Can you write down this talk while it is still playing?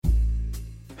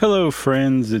Hello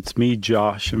friends, it's me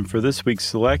Josh, and for this week's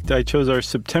Select, I chose our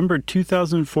September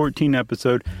 2014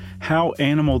 episode, How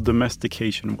Animal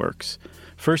Domestication Works.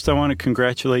 First, I want to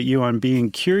congratulate you on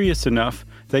being curious enough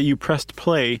that you pressed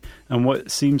play on what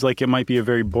seems like it might be a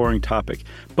very boring topic.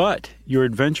 But your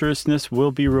adventurousness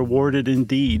will be rewarded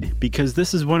indeed, because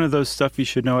this is one of those Stuff You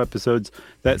Should Know episodes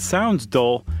that sounds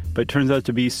dull, but turns out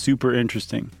to be super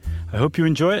interesting. I hope you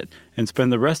enjoy it, and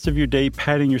spend the rest of your day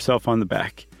patting yourself on the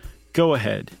back. Go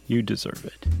ahead, you deserve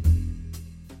it.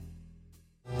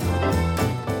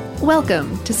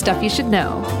 Welcome to Stuff You Should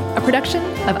Know, a production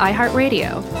of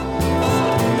iHeartRadio.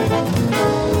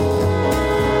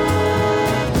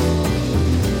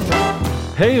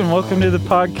 Hey, and welcome to the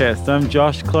podcast. I'm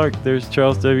Josh Clark. There's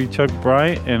Charles W. Chuck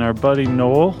Bryant and our buddy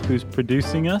Noel, who's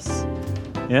producing us.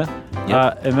 Yeah?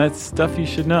 Yep. And that's Stuff You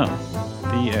Should Know.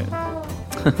 The end.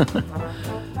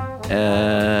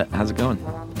 How's it going?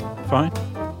 Fine.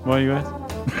 Why are you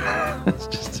asking? It's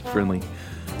just a friendly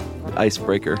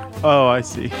icebreaker. Oh, I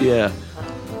see. Yeah.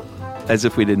 As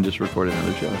if we didn't just record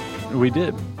another show. We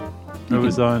did. It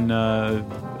was on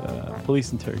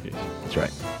police interrogation. That's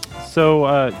right.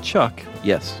 So, Chuck.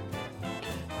 Yes.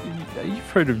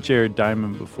 You've heard of Jared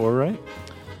Diamond before, right?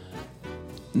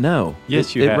 No.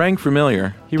 Yes, you It have. rang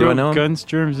familiar. He Do I wrote know him? Guns,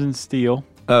 Germs, and Steel.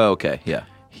 Oh, okay. Yeah.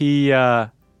 He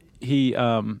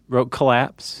wrote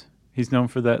Collapse. He's known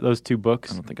for those two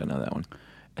books. I don't think I know that one.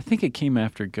 I think it came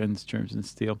after Guns, Germs, and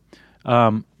Steel.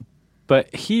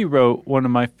 But he wrote one of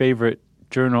my favorite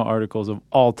journal articles of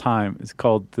all time. It's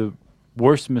called The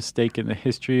Worst Mistake in the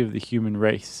History of the Human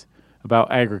Race,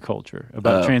 about agriculture,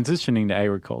 about transitioning to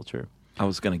agriculture. I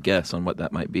was going to guess on what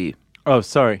that might be. Oh,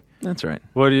 sorry. That's right.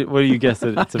 What do you guess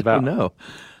that it's about? No.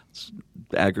 It's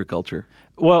agriculture.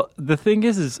 Well, the thing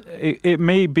is it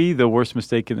may be the worst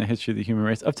mistake in the history of the human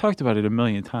race. I've talked about it a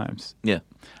million times. Yeah.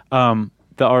 The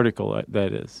article,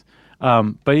 that is.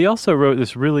 But he also wrote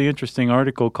this really interesting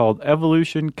article called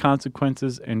Evolution,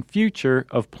 Consequences, and Future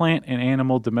of Plant and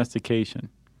Animal Domestication,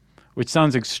 which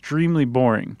sounds extremely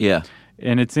boring. Yeah.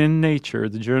 And it's in Nature,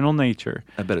 the journal Nature.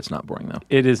 I bet it's not boring, though.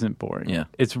 It isn't boring. Yeah.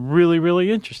 It's really,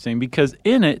 really interesting because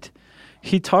in it,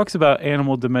 he talks about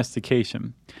animal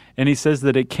domestication. And he says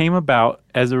that it came about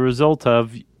as a result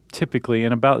of, typically,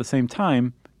 and about the same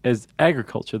time as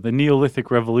agriculture, the Neolithic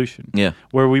Revolution. Yeah.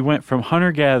 Where we went from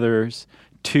hunter-gatherers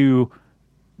to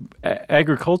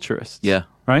agriculturists. Yeah.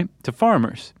 Right? To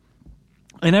farmers.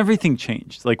 And everything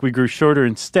changed. Like, we grew shorter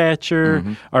in stature,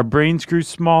 our brains grew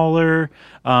smaller,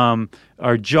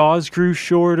 our jaws grew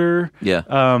shorter.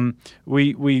 Yeah.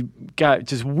 We got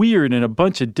just weird in a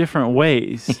bunch of different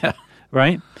ways. Yeah.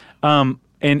 Right?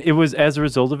 And it was as a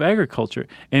result of agriculture.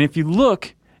 And if you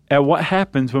look at what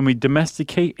happens when we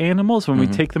domesticate animals, when we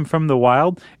take them from the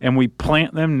wild and we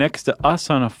plant them next to us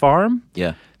on a farm,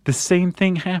 Yeah. the same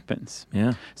thing happens.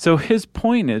 Yeah. So his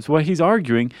point is, what he's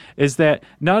arguing is that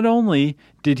not only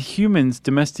did humans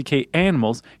domesticate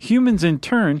animals, humans in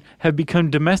turn have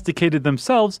become domesticated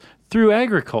themselves through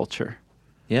agriculture.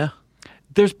 Yeah.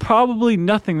 There's probably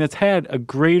nothing that's had a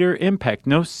greater impact,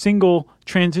 no single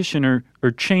transition or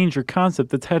change or concept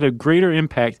that's had a greater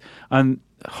impact on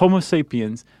Homo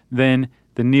sapiens than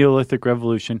the Neolithic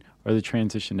Revolution or the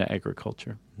transition to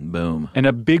agriculture. Boom. And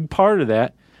a big part of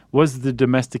that was the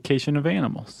domestication of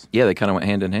animals. Yeah, they kind of went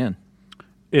hand in hand.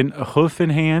 In a hoof in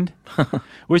hand,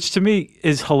 which to me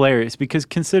is hilarious because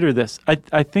consider this.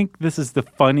 I think this is the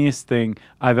funniest thing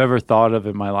I've ever thought of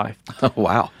in my life. Oh,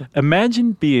 wow.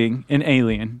 Imagine being an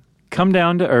alien, come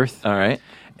down to Earth, All right.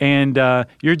 and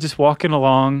you're just walking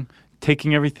along,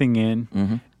 taking everything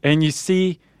in, and you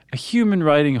see a human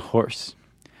riding a horse.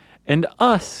 And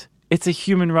us, it's a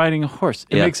human riding a horse.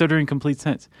 It Yeah. makes utterly complete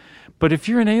sense. But if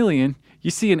you're an alien, you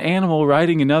see an animal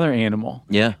riding another animal.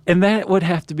 Yeah. And that would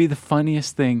have to be the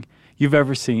funniest thing you've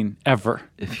ever seen, ever.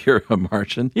 If you're a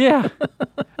Martian. Yeah.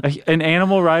 An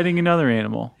animal riding another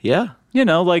animal. Yeah. You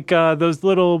know, like those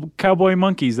little cowboy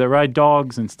monkeys that ride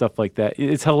dogs and stuff like that.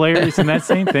 It's hilarious in that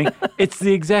same thing. It's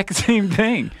the exact same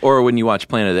thing. Or when you watch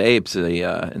Planet of the Apes,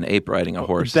 an ape riding a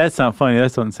horse. That's not funny.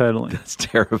 That's unsettling. That's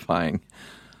terrifying.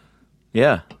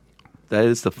 Yeah. That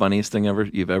is the funniest thing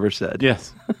you've ever said.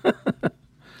 Yes.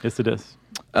 Yes, it is.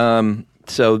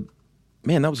 So,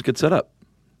 man, that was a good setup.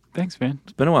 Thanks, man.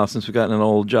 It's been a while since we've gotten an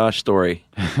old Josh story.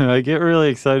 I get really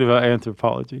excited about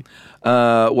anthropology.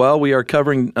 Well, we are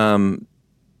covering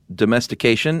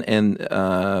domestication, and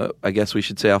I guess we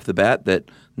should say off the bat that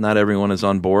not everyone is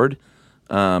on board.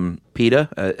 PETA,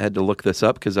 I had to look this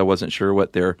up because I wasn't sure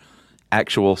what their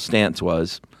actual stance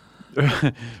was.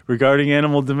 Regarding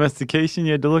animal domestication,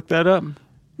 you had to look that up?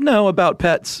 No, about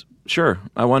pets. Sure,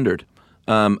 I wondered.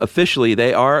 Officially,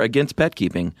 they are against pet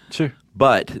keeping. Sure.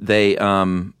 but they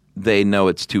know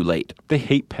it's too late. They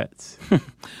hate pets.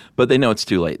 But they know it's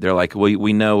too late. They're like,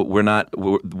 we know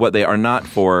what they are not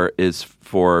for is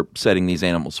for setting these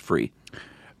animals free.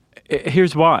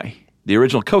 Here's why. The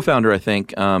original co-founder, I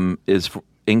think, is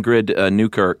Ingrid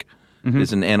Newkirk,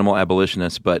 is an animal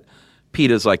abolitionist, but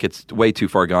PETA's like, it's way too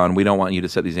far gone. We don't want you to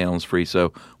set these animals free,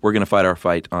 so we're going to fight our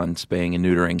fight on spaying and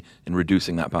neutering and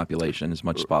reducing that population as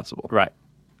much as possible. Right.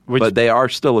 But they are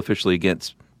still officially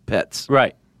against pets.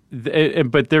 Right.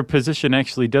 But their position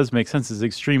actually does make sense. It's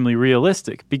extremely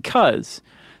realistic because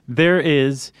there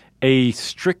is a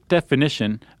strict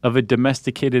definition of a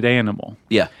domesticated animal.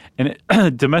 Yeah. And a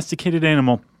domesticated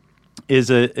animal is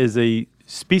a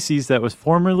species that was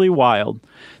formerly wild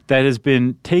that has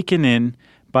been taken in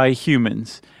by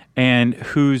humans and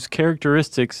whose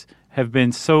characteristics have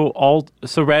been so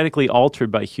radically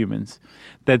altered by humans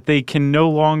that they can no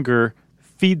longer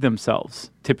feed themselves,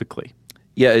 typically.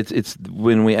 Yeah, it's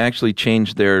when we actually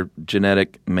change their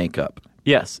genetic makeup.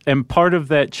 Yes, and part of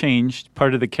that change,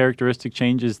 part of the characteristic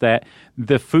change is that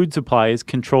the food supply is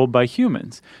controlled by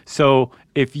humans. So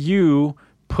if you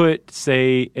put,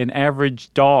 say, an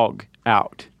average dog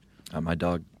out. My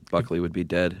dog, Buckley, would be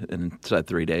dead inside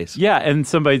 3 days. Yeah, and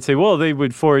somebody'd say, well, they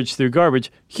would forage through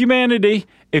garbage. Humanity,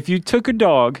 if you took a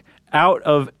dog out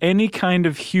of any kind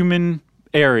of human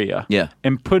area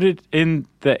and put it in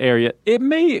the area, it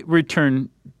may return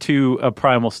to a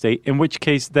primal state, in which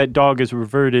case that dog is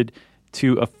reverted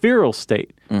to a feral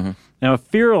state. Mm-hmm. Now, a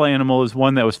feral animal is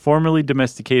one that was formerly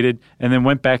domesticated and then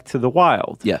went back to the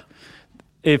wild. Yeah.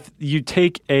 If you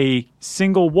take a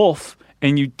single wolf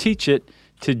and you teach it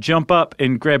to jump up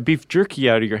and grab beef jerky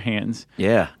out of your hands.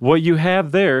 Yeah. What you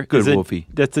have there is wolfie.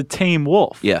 That's a tame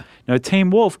wolf. Yeah. Now, a tame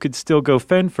wolf could still go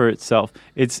fend for itself.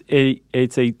 It's a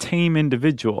tame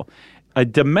individual. A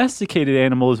domesticated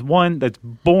animal is one that's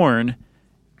born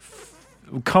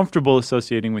comfortable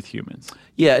associating with humans.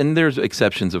 Yeah, and there's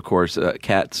exceptions, of course.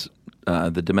 Cats,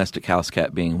 the domestic house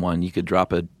cat being one. You could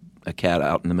drop a cat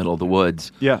out in the middle of the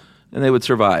woods. Yeah. And they would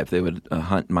survive. They would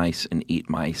hunt mice and eat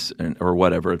mice or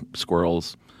whatever,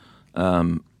 squirrels.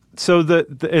 So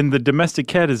the domestic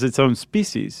cat is its own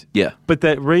species. Yeah. But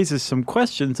that raises some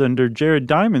questions under Jared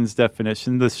Diamond's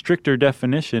definition, the stricter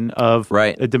definition of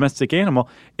a domestic animal.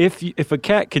 If a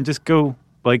cat can just go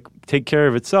take care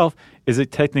of itself, is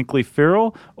it technically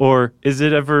feral or is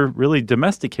it ever really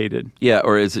domesticated? Yeah,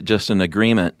 or is it just an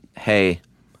agreement? Hey,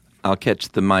 I'll catch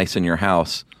the mice in your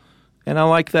house, and I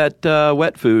like that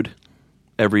wet food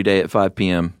every day at 5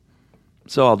 p.m.,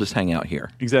 so I'll just hang out here.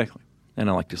 Exactly. And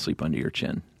I like to sleep under your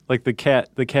chin. Like the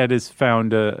cat has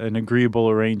found an agreeable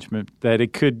arrangement that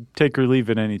it could take or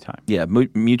leave at any time. Yeah,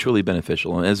 mutually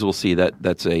beneficial. And as we'll see,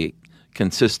 that's a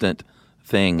consistent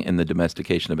thing in the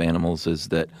domestication of animals is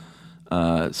that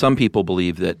some people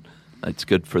believe that it's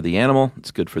good for the animal, it's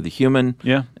good for the human,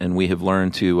 and we have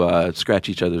learned to scratch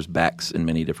each other's backs in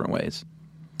many different ways.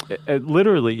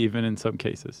 Literally, even in some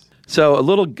cases. So a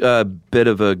little bit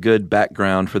of a good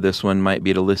background for this one might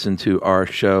be to listen to our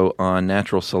show on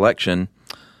natural selection.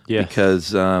 Yes.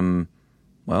 Because,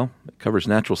 it covers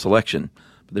natural selection.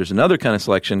 But there's another kind of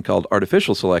selection called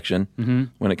artificial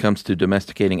selection when it comes to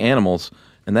domesticating animals,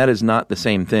 and that is not the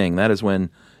same thing. That is when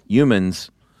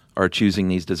humans are choosing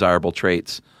these desirable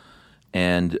traits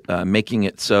and making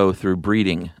it so through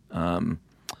breeding.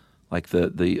 Like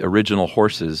the original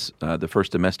horses, the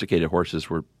first domesticated horses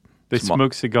were They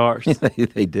smoked cigars.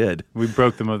 They did. We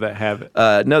broke them of that habit.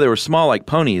 No, they were small like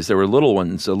ponies. They were little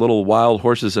ones, little wild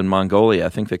horses in Mongolia. I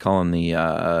think they call them the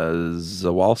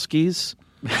Zawalskis.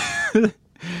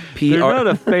 They're not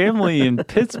a family in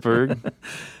Pittsburgh.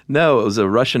 No, it was a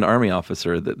Russian army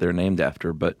officer that they're named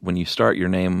after. But when you start your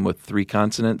name with 3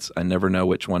 consonants, I never know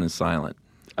which one is silent.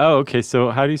 Oh, okay. So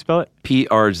how do you spell it?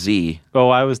 PRZ. Oh,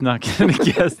 I was not going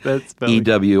to guess that spelling.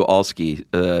 EW Alski.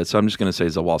 So I'm just going to say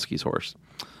Zawalski's horse.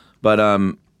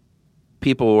 But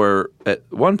people were, at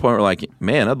one point, were like,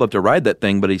 man, I'd love to ride that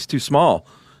thing, but he's too small.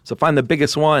 So find the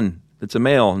biggest one that's a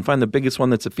male and find the biggest one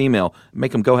that's a female and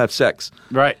make them go have sex.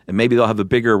 Right. And maybe they'll have a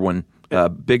bigger one,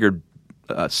 bigger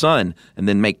son, and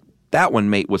then make that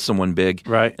one mate with someone big.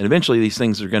 Right. And eventually these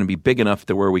things are going to be big enough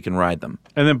to where we can ride them.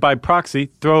 And then by proxy,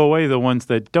 throw away the ones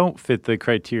that don't fit the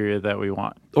criteria that we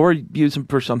want. Or use them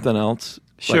for something else.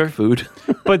 Sure. Like food.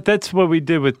 But that's what we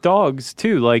did with dogs,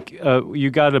 too. Like,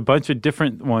 you got a bunch of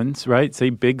different ones, right?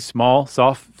 Say big, small,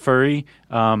 soft, furry,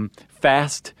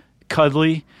 fast,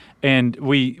 cuddly. And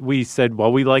we said,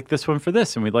 well, we like this one for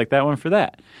this, and we like that one for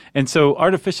that. And so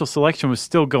artificial selection was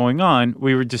still going on.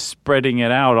 We were just spreading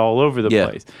it out all over the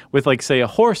place. With, like, say, a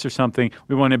horse or something,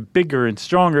 we wanted bigger and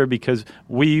stronger because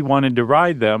we wanted to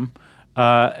ride them.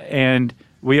 And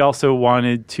we also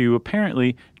wanted to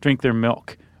apparently drink their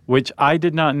milk, which I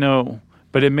did not know.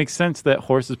 But it makes sense that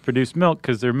horses produce milk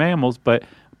because they're mammals, but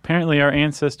apparently our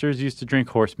ancestors used to drink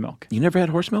horse milk. You never had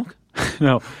horse milk?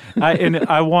 No.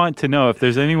 I want to know if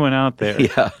there's anyone out there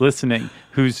listening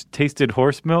who's tasted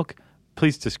horse milk,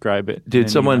 please describe it. Dude,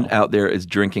 someone out there is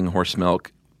drinking horse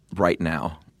milk right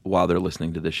now while they're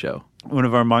listening to this show. One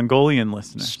of our Mongolian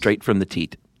listeners. Straight from the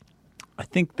teat. I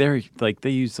think they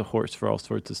use the horse for all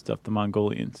sorts of stuff, the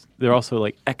Mongolians. They're also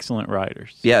like excellent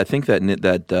riders. Yeah, I think that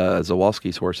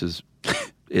Zawalski's horse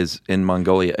is in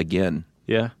Mongolia again.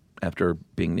 Yeah. After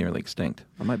being nearly extinct.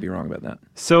 I might be wrong about that.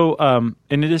 So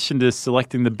in addition to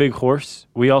selecting the big horse,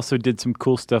 we also did some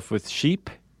cool stuff with sheep.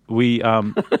 We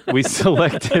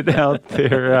selected out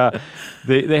their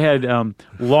they had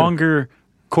longer,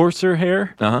 coarser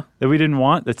hair that we didn't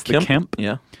want. That's the kemp.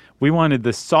 Yeah. We wanted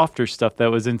the softer stuff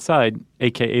that was inside,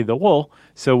 a.k.a. the wool.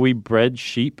 So we bred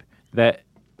sheep that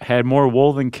had more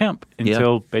wool than kemp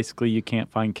until basically you can't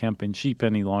find kemp in sheep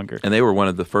any longer. And they were one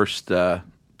of the first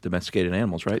domesticated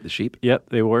animals, right? The sheep? Yep,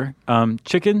 they were.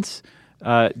 Chickens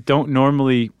don't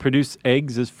normally produce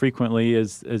eggs as frequently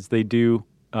as they do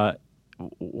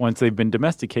once they've been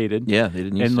domesticated. Yeah, they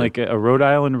didn't used to. And like a Rhode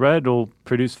Island Red will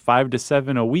produce 5 to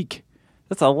 7 a week.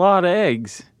 That's a lot of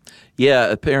eggs. Yeah,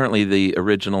 apparently the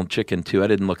original chicken, too. I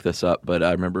didn't look this up, but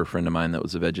I remember a friend of mine that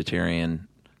was a vegetarian.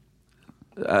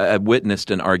 I witnessed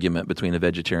an argument between a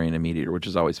vegetarian and meat eater, which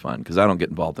is always fun because I don't get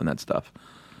involved in that stuff.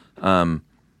 And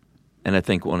I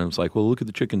think one of them was like, well, look at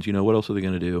the chickens. What else are they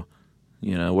going to do?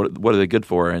 What are they good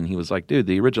for? And he was like, dude,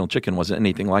 the original chicken wasn't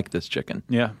anything like this chicken.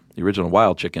 Yeah. The original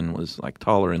wild chicken was like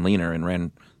taller and leaner and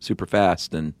ran super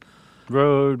fast and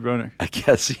road runner. I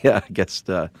guess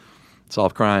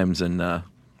solve crimes and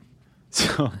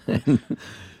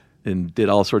and did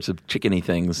all sorts of chickeny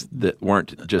things that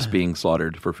weren't just being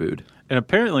slaughtered for food. And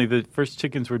apparently the first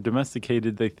chickens were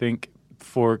domesticated, they think,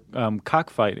 for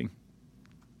cockfighting.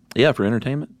 Yeah, for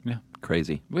entertainment? Yeah.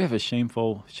 Crazy. We have a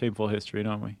shameful history,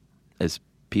 don't we? As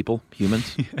people,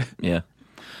 humans? Yeah.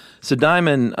 So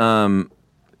Diamond,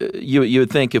 you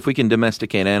would think if we can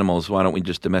domesticate animals, why don't we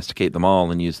just domesticate them all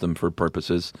and use them for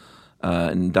purposes?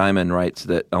 And Diamond writes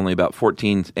that only about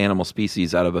 14 animal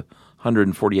species out of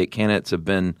 148 candidates have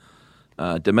been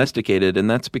domesticated, and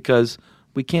that's because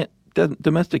we can't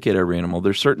domesticate every animal.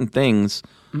 There's certain things,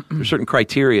 there's certain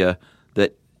criteria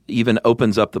that even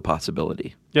opens up the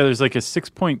possibility. Yeah, there's like a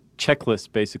 6-point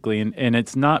checklist basically, and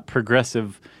it's not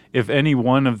progressive. If any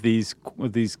one of these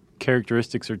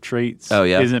characteristics or traits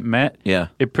isn't met,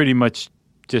 it pretty much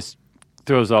just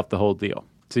throws off the whole deal.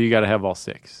 So you got to have all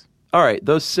 6. All right,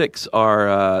 those 6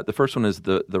 are the first one is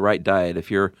the right diet. If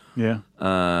you're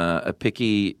a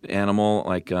picky animal,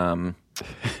 like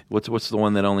what's the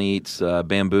one that only eats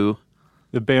bamboo?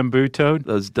 The bamboo toad?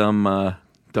 Those dumb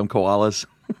koalas.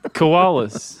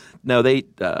 Koalas. No, they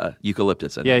eat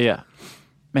eucalyptus. Yeah.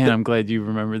 Man, I'm glad you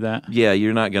remember that. Yeah,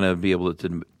 you're not going to be able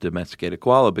to domesticate a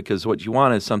koala because what you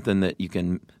want is something that you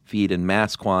can feed in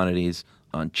mass quantities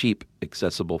on cheap,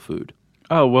 accessible food.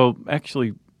 Oh, well,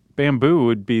 actually, bamboo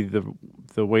would be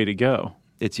the way to go.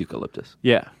 It's eucalyptus.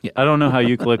 Yeah. I don't know how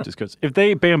eucalyptus goes. If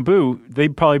they ate bamboo,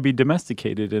 they'd probably be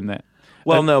domesticated in that.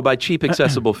 Well, no, by cheap,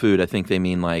 accessible food, I think they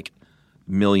mean like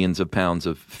millions of pounds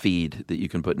of feed that you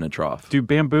can put in a trough. Dude,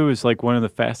 bamboo is like one of the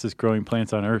fastest growing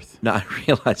plants on Earth. No, I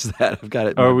realize that. I've got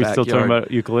it in Or my are we backyard, still talking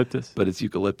about eucalyptus? But it's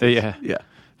eucalyptus. Yeah.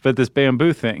 But this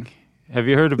bamboo thing, have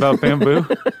you heard about bamboo?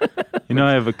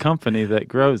 I have a company that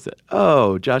grows it.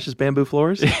 Oh, Josh's Bamboo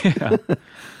Floors? Yeah.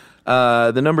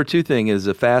 The number 2 thing is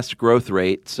a fast growth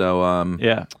rate. So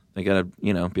they got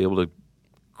to, be able to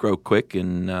grow quick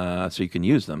and so you can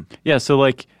use them. Yeah, so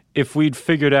like if we'd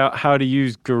figured out how to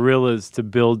use gorillas to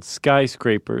build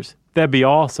skyscrapers, that'd be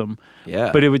awesome.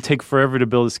 Yeah. But it would take forever to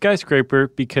build a skyscraper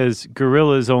because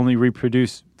gorillas only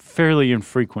reproduce fairly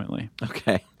infrequently.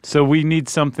 Okay. So we need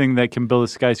something that can build a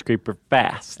skyscraper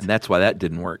fast. And that's why that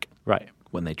didn't work. Right.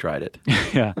 When they tried it.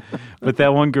 Yeah. But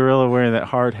that one gorilla wearing that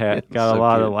hard hat got a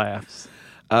lot of laughs.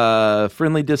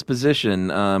 Friendly disposition.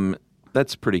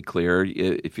 That's pretty clear.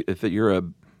 If you're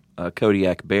a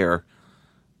Kodiak bear,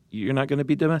 you're not going to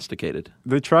be domesticated.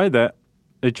 They tried that.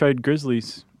 They tried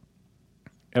grizzlies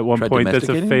at one point. That's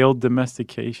a failed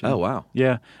domestication. Oh, wow.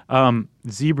 Yeah.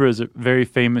 Zebras very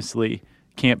famously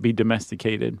can't be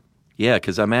domesticated. Yeah,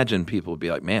 because I imagine people would be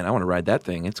like, man, I want to ride that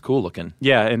thing. It's cool looking.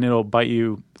 Yeah, and it'll bite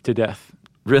you to death.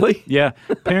 Really? Yeah.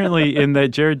 Apparently, in that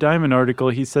Jared Diamond article,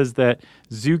 he says that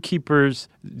zebras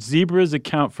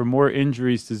account for more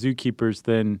injuries to zookeepers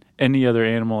than any other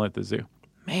animal at the zoo.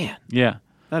 Man. Yeah.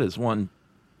 That is one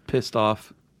pissed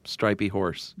off, stripy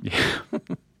horse. Yeah.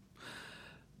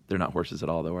 They're not horses at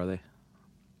all, though, are they?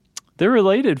 They're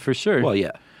related for sure. Well,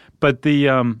 yeah. But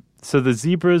so the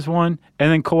zebra is one,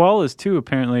 and then koalas too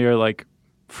apparently are like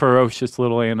ferocious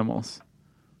little animals.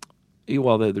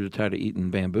 Well, they're tired of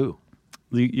eating bamboo.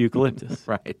 Eucalyptus.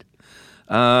 Right.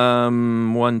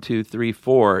 1, 2, 3,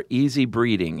 4. Easy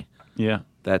breeding. Yeah.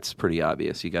 That's pretty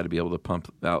obvious. You got to be able to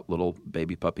pump out little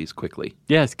baby puppies quickly.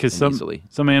 Yes, because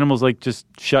some animals like just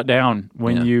shut down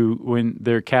when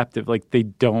they're captive. Like they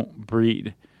don't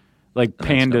breed. Like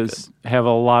pandas have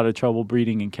a lot of trouble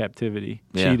breeding in captivity.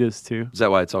 Yeah. Cheetahs too. Is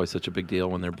that why it's always such a big deal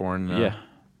when they're born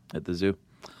at the zoo?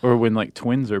 Or when like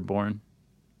twins are born,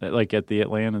 like at the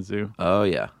Atlanta Zoo. Oh,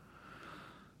 yeah.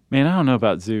 Man, I don't know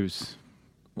about zoos.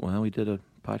 Well, we did a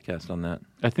podcast on that.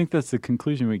 I think that's the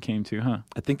conclusion we came to, huh?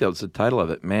 I think that was the title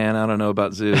of it. Man, I don't know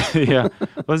about zoos. Yeah.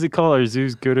 What was it called? Are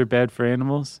zoos good or bad for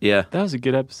animals? Yeah. That was a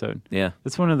good episode. Yeah.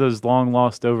 That's one of those long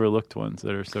lost, overlooked ones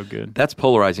that are so good. That's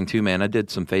polarizing too, man. I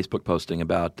did some Facebook posting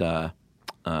about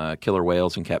killer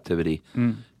whales in captivity,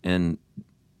 and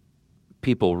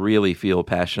people really feel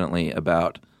passionately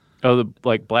about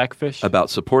like Blackfish?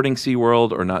 About supporting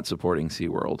SeaWorld or not supporting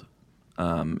SeaWorld.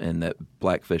 And that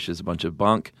Blackfish is a bunch of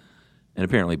bunk. And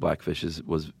apparently Blackfish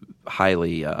was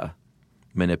highly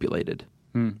manipulated.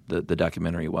 The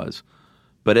documentary was.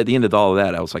 But at the end of all of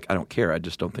that, I was like, I don't care. I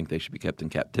just don't think they should be kept in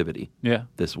captivity. Yeah.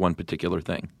 This one particular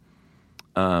thing.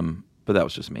 But that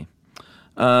was just me.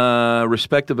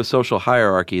 Respect of a social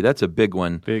hierarchy. That's a big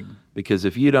one. Big. Because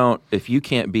if you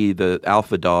can't be the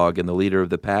alpha dog and the leader of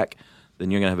the pack, then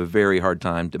you're going to have a very hard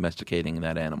time domesticating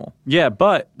that animal. Yeah,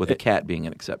 but... with a cat being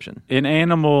an exception. An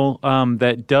animal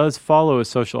that does follow a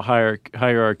social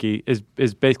hierarchy is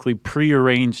basically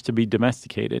prearranged to be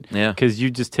domesticated. Yeah. Because you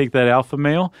just take that alpha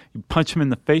male, you punch him in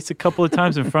the face a couple of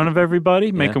times in front of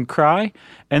everybody, make him cry,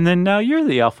 and then now you're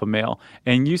the alpha male.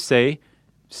 And you say,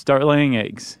 start laying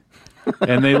eggs.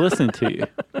 And they listen to you.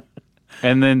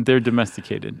 And then they're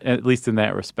domesticated, at least in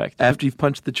that respect. After you've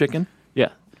punched the chicken? Yeah.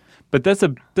 But that's a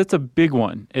big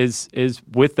one, is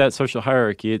with that social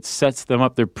hierarchy. It sets them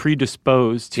up. They're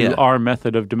predisposed to our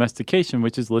method of domestication,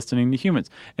 which is listening to humans.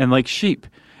 And like sheep,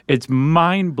 it's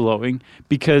mind-blowing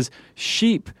because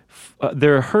sheep,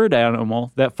 they're a herd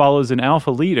animal that follows an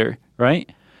alpha leader,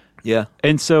 right? Yeah.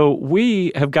 And so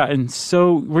we have gotten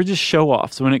we're just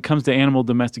show-offs when it comes to animal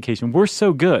domestication. We're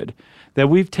so good that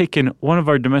we've taken one of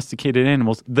our domesticated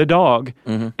animals, the dog,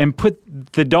 and put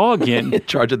the dog in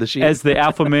charge of the sheep as the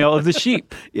alpha male of the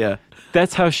sheep. Yeah.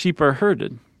 That's how sheep are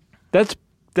herded. That's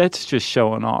just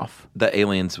showing off.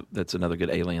 That's another good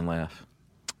alien laugh.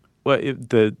 What,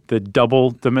 the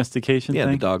double domestication thing?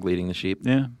 Yeah, the dog leading the sheep.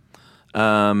 Yeah.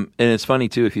 And it's funny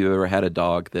too if you've ever had a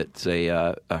dog that's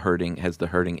has the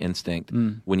herding instinct.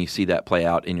 When you see that play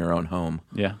out in your own home.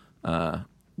 Yeah.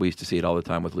 We used to see it all the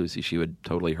time with Lucy. She would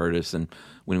totally herd us, and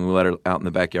when we let her out in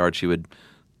the backyard, she would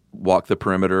walk the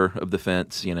perimeter of the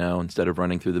fence, instead of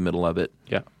running through the middle of it.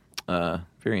 Yeah.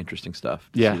 Very interesting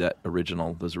stuff. To see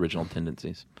those original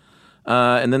tendencies.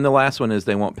 And then the last one is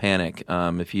they won't panic.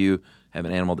 If you have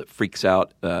an animal that freaks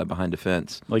out behind a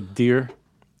fence, like deer.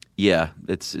 Yeah,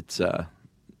 it's you're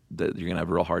gonna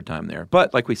have a real hard time there.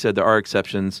 But like we said, there are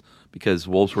exceptions because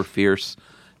wolves were fierce,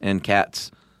 and cats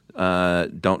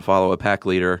don't follow a pack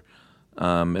leader.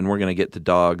 And we're gonna get to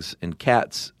dogs and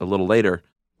cats a little later.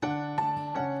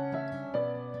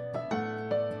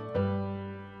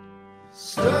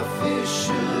 Stuff you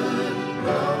should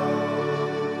know.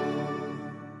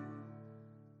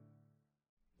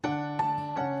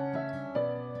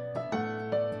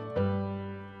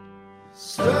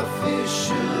 Stuff you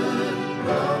should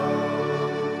know.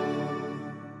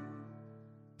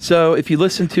 So if you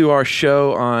listen to our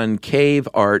show on cave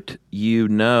art, you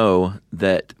know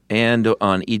that, and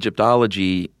on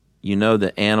Egyptology, you know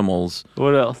that animals...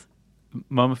 What else?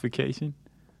 Mummification?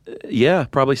 Yeah,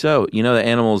 probably so. You know that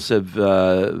animals have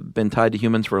been tied to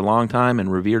humans for a long time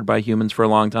and revered by humans for a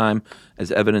long time,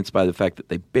 as evidenced by the fact that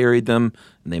they buried them,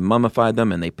 and they mummified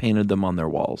them, and they painted them on their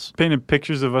walls. Painted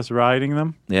pictures of us riding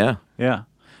them? Yeah. Yeah.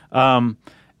 They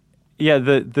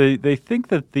think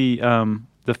that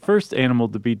the first animal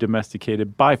to be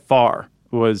domesticated by far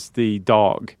was the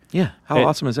dog. Yeah, how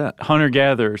awesome is that?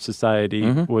 Hunter-gatherer society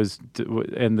was,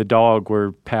 and the dog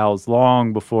were pals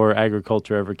long before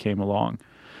agriculture ever came along.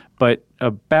 But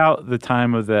about the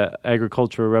time of the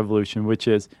agricultural revolution, which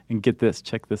is, and get this,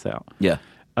 check this out. Yeah.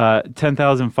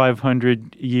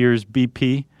 10,500 years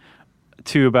BP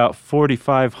to about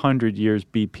 4,500 years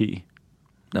BP.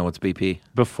 Now what's BP?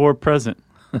 Before present.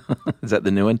 Is that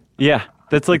the new one? Yeah.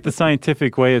 That's like the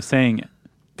scientific way of saying it.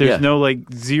 There's no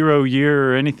like 0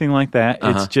 year or anything like that.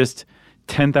 It's just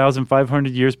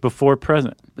 10,500 years before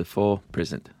present. Before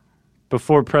present.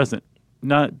 Before present.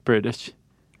 Not British.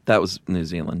 That was New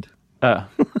Zealand.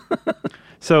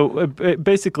 So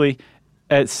basically,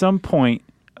 at some point,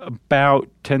 about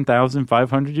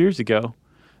 10,500 years ago,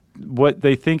 what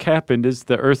they think happened is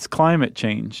the Earth's climate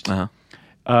changed.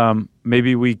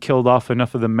 Maybe we killed off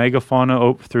enough of the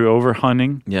megafauna through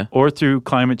overhunting, or through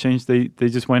climate change. They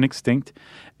just went extinct.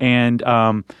 And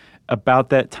about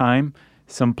that time,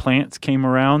 some plants came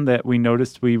around that we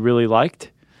noticed we really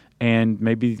liked. And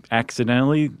maybe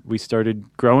accidentally we started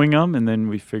growing them, and then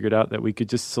we figured out that we could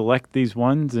just select these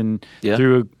ones. And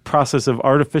through a process of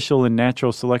artificial and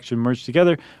natural selection merged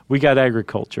together, we got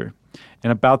agriculture.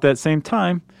 And about that same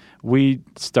time, we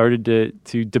started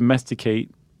to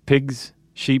domesticate pigs,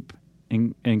 sheep,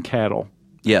 and cattle.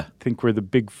 Yeah. I think we're the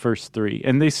big first three.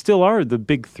 And they still are the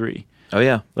big three. Oh,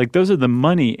 yeah. Like, those are the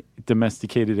money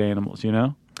domesticated animals, you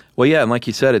know? Well, yeah, and like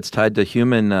you said, it's tied to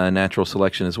human natural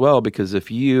selection as well, because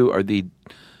if you are the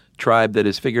tribe that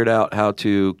has figured out how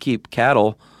to keep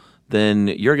cattle, then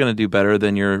you're going to do better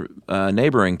than your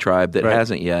neighboring tribe that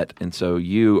hasn't yet. And so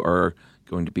you are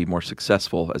going to be more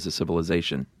successful as a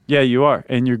civilization. Yeah, you are.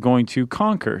 And you're going to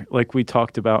conquer, like we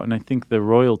talked about, and I think the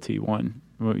royalty one,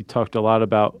 we talked a lot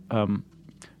about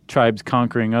tribes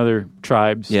conquering other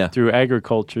tribes through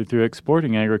agriculture, through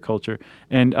exporting agriculture.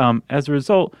 And as a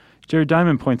result, Jared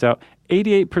Diamond points out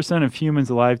 88% of humans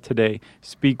alive today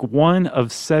speak one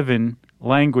of 7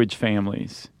 language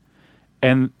families.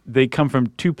 And they come from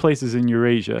 2 places in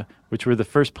Eurasia, which were the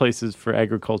first places for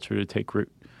agriculture to take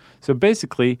root. So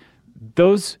basically,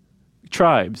 those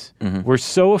tribes were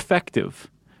so effective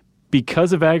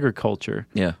because of agriculture.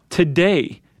 Yeah.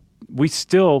 Today, we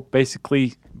still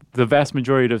basically, the vast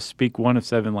majority of us speak one of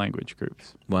 7 language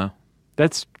groups. Wow.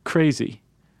 That's crazy.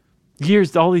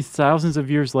 All these thousands of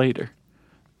years later.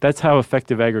 That's how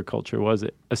effective agriculture was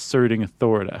at asserting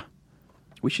authority.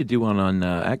 We should do one on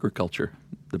agriculture,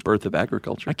 the birth of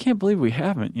agriculture. I can't believe we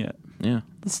haven't yet. Yeah.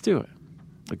 Let's do it.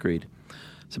 Agreed.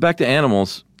 So back to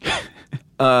animals.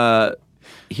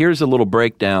 Here's a little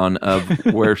breakdown of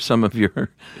where some of your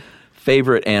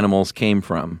favorite animals came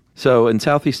from. So in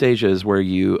Southeast Asia is where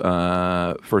you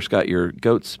first got your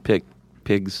goats,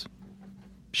 pigs,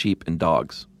 sheep, and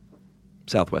dogs.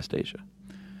 Southwest Asia.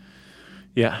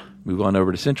 Yeah. Move on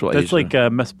over to Central Asia. That's like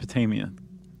Mesopotamia.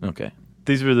 Okay.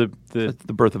 These were That's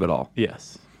the birth of it all.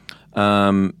 Yes.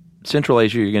 Central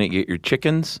Asia, you're going to get your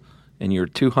chickens and your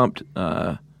 2-humped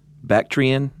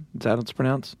Bactrian. Is that how it's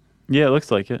pronounced? Yeah, it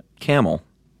looks like it. Camel.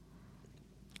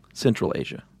 Central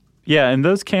Asia. Yeah, and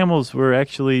those camels were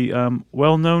actually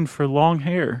well known for long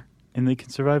hair, and they can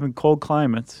survive in cold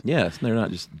climates. Yes, they're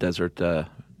not just desert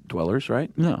dwellers,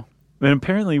 right? No. And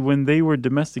apparently when they were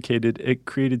domesticated, it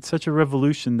created such a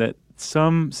revolution that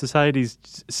some societies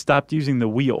stopped using the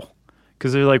wheel.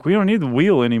 Because they're like, we don't need the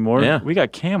wheel anymore. Yeah. We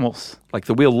got camels. Like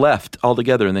the wheel left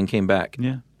altogether and then came back.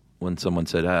 Yeah. When someone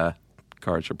said,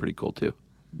 cars are pretty cool too.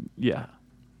 Yeah.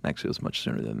 Actually, it was much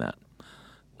sooner than that.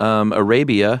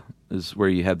 Arabia is where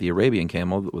you have the Arabian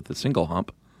camel with the single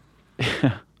hump.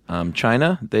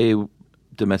 China, they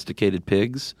domesticated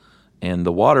pigs and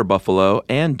the water buffalo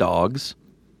and dogs.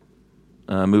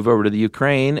 Move over to the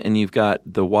Ukraine, and you've got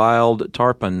the wild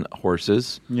tarpon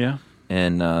horses. Yeah.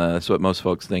 And that's what most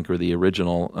folks think are the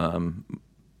original,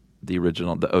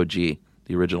 the OG,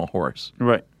 the original horse.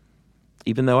 Right.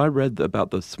 Even though I read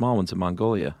about the small ones in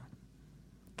Mongolia.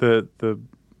 The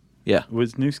yeah,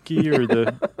 Wisniewski or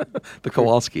the the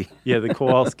Kowalski. Yeah, the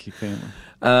Kowalski family.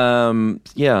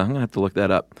 Yeah, I'm gonna have to look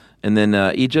that up. And then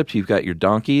Egypt, you've got your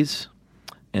donkeys.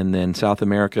 And then South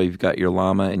America, you've got your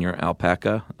llama and your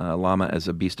alpaca. Llama as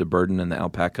a beast of burden, and the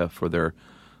alpaca for their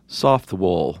soft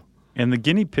wool. And the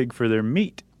guinea pig for their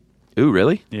meat. Ooh,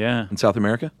 really? Yeah. In South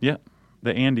America? Yeah,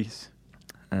 the Andes.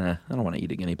 I don't want to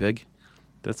eat a guinea pig.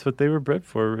 That's what they were bred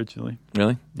for originally.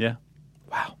 Really? Yeah.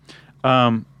 Wow.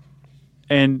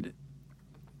 And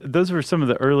those were some of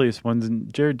the earliest ones.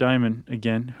 And Jared Diamond,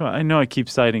 again, I know I keep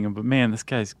citing him, but man, this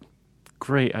guy's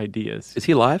great ideas. Is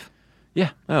he alive?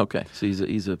 Yeah. Oh, okay. So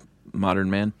he's a modern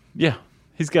man? Yeah.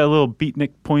 He's got a little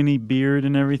beatnik pointy beard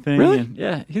and everything. Really? And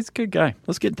yeah, he's a good guy.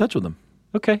 Let's get in touch with him.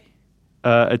 Okay.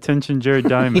 Attention, Jared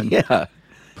Diamond. Yeah.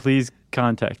 Please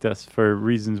contact us for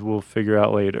reasons we'll figure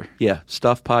out later. Yeah.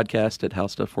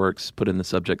 Stuffpodcast@howstuffworks. Put in the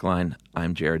subject line,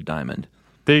 I'm Jared Diamond.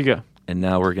 There you go. And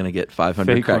now we're going to get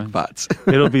 500 crackpots.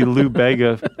 It'll be Lou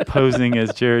Bega posing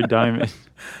as Jared Diamond.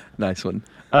 Nice one.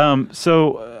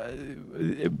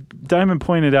 Diamond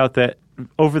pointed out that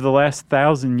over the last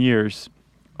 1,000 years,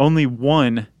 only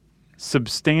one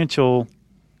substantial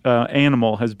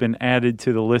animal has been added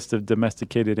to the list of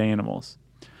domesticated animals.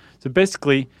 So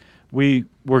basically, we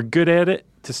were good at it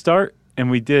to start,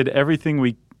 and we did everything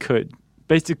we could.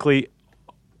 Basically,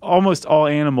 almost all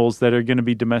animals that are going to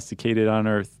be domesticated on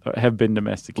Earth have been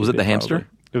domesticated. Was it the hamster?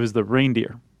 It was the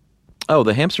reindeer. Oh,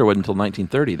 the hamster wasn't until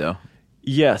 1930, though.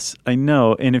 Yes, I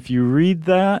know. And if you read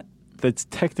that, that's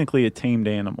technically a tamed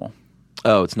animal.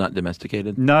 Oh, it's not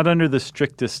domesticated? Not under the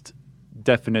strictest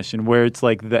definition, where it's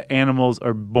like the animals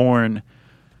are born...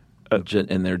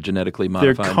 and they're genetically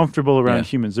modified. They're comfortable around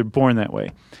humans. They're born that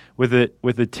way. With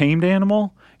a tamed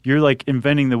animal, you're like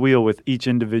inventing the wheel with each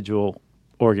individual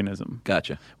organism.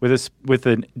 Gotcha. With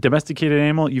a domesticated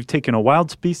animal, you've taken a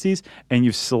wild species and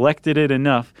you've selected it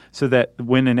enough so that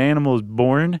when an animal is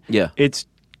born, it's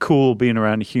cool being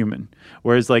around a human.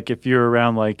 Whereas like if you're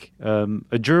around like a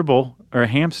gerbil or a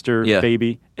hamster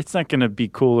baby, it's not going to be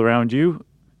cool around you.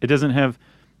 It doesn't have,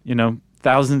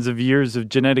 thousands of years of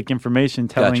genetic information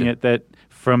telling it that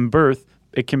from birth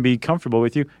it can be comfortable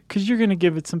with you because you're going to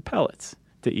give it some pellets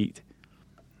to eat.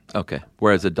 Okay.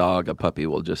 Whereas a puppy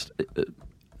will just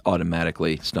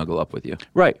automatically snuggle up with you.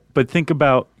 Right. But think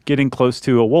about getting close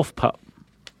to a wolf pup.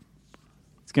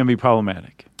 It's going to be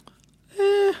problematic.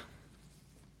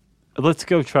 Let's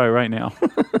go try right now.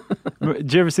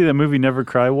 Did you ever see that movie Never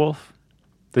Cry Wolf?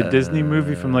 The Disney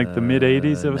movie from like the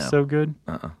mid-'80s that was so good?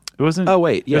 It wasn't. Oh,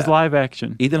 wait. Yeah. It was live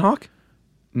action. Ethan Hawke?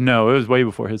 No, it was way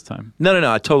before his time. No.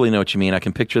 I totally know what you mean. I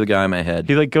can picture the guy in my head.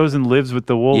 He like goes and lives with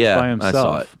the wolf by himself. I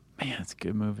saw it. Man, it's a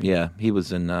good movie. Yeah, he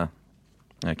was in, I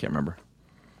can't remember.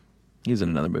 He was in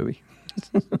another movie.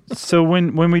 So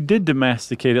when we did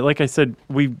domesticate it, like I said,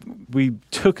 we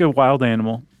took a wild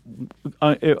animal,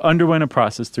 it underwent a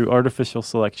process through artificial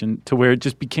selection to where it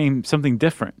just became something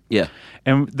different. Yeah.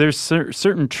 And there's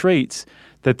certain traits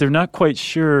that they're not quite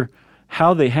sure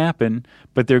how they happen,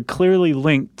 but they're clearly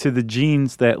linked to the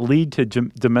genes that lead to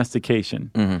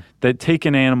domestication, that take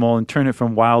an animal and turn it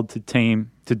from wild to tame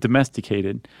to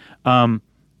domesticated,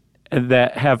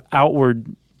 that have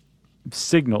outward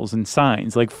signals and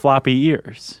signs like floppy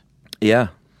ears. Yeah.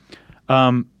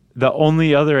 The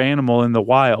only other animal in the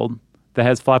wild that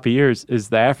has floppy ears is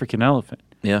the African elephant.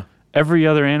 Yeah. Every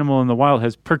other animal in the wild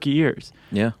has perky ears.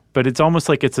 Yeah. But it's almost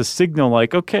like it's a signal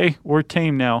like, okay, we're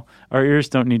tame now. Our ears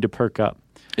don't need to perk up.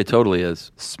 It totally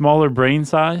is. Smaller brain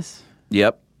size.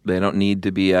 Yep. They don't need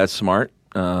to be as smart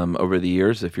over the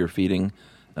years if you're feeding,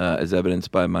 as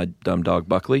evidenced by my dumb dog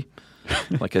Buckley.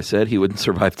 Like I said, he wouldn't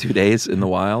survive 2 days in the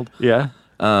wild. Yeah.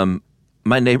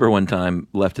 My neighbor one time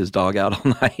left his dog out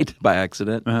all night by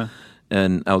accident.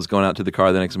 And I was going out to the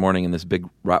car the next morning and this big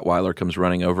Rottweiler comes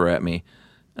running over at me.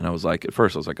 And I was like, at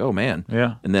first I was like, oh man.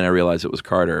 Yeah. And then I realized it was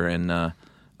Carter. And I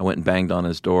went and banged on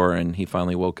his door and he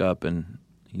finally woke up and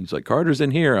he was like, Carter's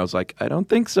in here. I was like, I don't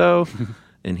think so.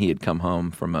 And he had come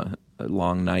home from a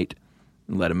long night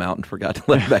and let him out and forgot to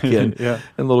let him back in. Yeah.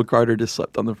 And little Carter just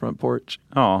slept on the front porch.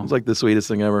 Oh. It was like the sweetest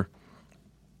thing ever.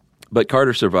 But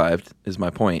Carter survived, is my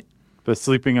point. By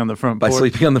sleeping on the front porch? By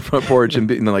sleeping on the front porch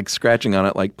and like scratching on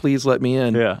it like, please let me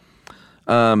in. Yeah.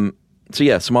 So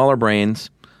yeah, smaller brains,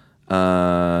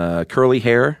 curly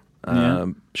hair,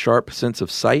 sharp sense of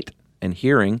sight and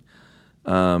hearing.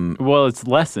 Well, it's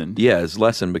lessened. Yeah, it's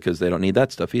lessened because they don't need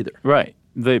that stuff either. Right.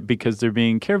 Because they're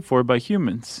being cared for by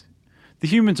humans. The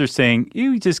humans are saying,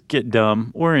 you just get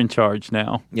dumb. We're in charge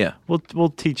now. Yeah. We'll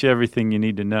teach you everything you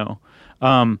need to know.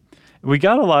 We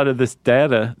got a lot of this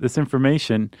data, this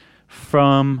information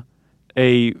from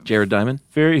a... Jared Diamond?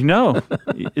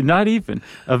 Not even.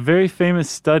 A very famous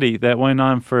study that went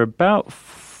on for about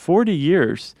 40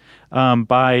 years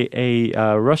by a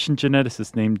Russian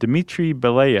geneticist named Dmitry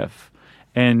Belayev.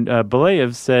 And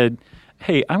Belayev said,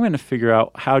 hey, I'm going to figure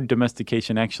out how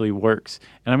domestication actually works.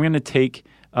 And I'm going to take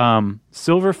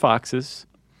silver foxes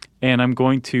and I'm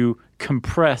going to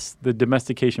compress the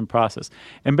domestication process.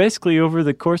 And basically over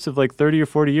the course of like 30 or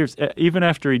 40 years, even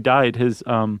after he died, his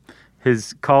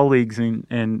colleagues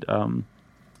and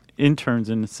interns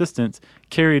and assistants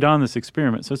carried on this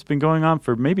experiment. So it's been going on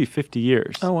for maybe 50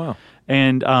 years. Oh, wow.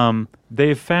 And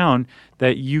they've found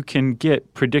that you can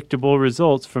get predictable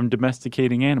results from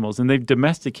domesticating animals. And they've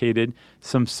domesticated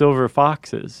some silver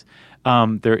foxes.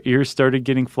 Their ears started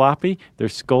getting floppy. Their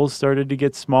skulls started to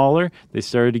get smaller. They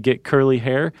started to get curly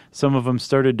hair. Some of them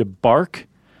started to bark.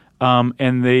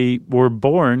 And they were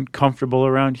born comfortable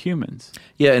around humans.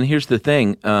 Yeah, and here's the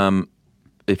thing.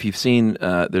 If you've seen,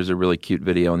 there's a really cute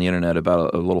video on the internet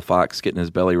about a little fox getting his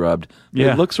belly rubbed.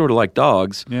 They look sort of like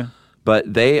dogs,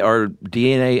 but they are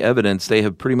DNA evidence. They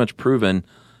have pretty much proven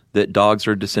that dogs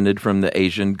are descended from the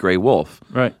Asian gray wolf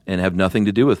and have nothing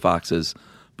to do with foxes.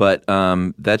 But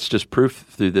that's just proof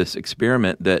through this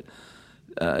experiment that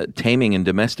taming and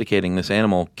domesticating this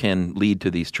animal can lead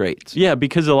to these traits. Yeah,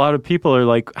 because a lot of people are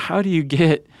like, how do you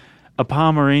get a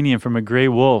Pomeranian from a gray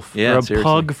wolf, or a seriously.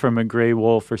 pug from a gray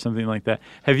wolf, or something like that.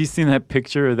 Have you seen that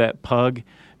picture of that pug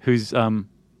who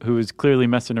is clearly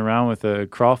messing around with a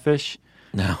crawfish?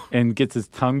 No. And gets his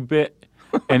tongue bit.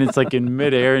 And it's like in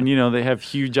midair, and they have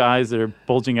huge eyes that are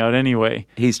bulging out anyway.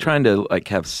 He's trying to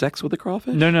have sex with the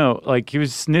crawfish? No, he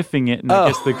was sniffing it, and I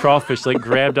guess the crawfish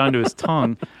grabbed onto his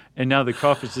tongue, and now the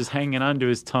crawfish is hanging onto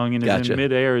his tongue and is in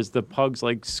midair as the pug's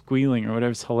squealing or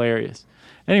whatever. It's hilarious.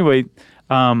 Anyway,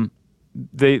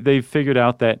 they figured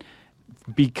out that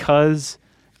because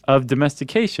of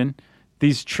domestication,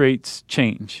 these traits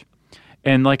change.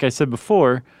 And like I said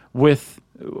before, with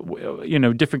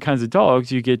different kinds of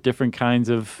dogs, you get different kinds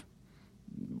of,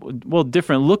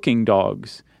 different looking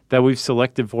dogs that we've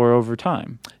selected for over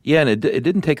time. Yeah, and it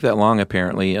didn't take that long,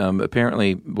 apparently.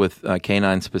 Apparently, with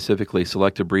canines specifically,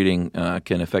 selective breeding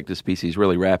can affect a species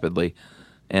really rapidly.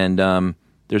 And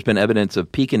there's been evidence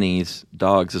of Pekingese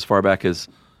dogs as far back as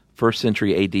 1st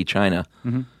century AD China.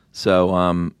 Mm-hmm.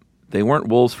 So they weren't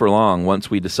wolves for long once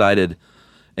we decided.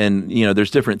 And,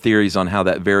 there's different theories on how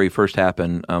that very first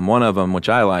happened. One of them, which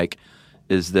I like,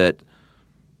 is that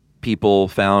people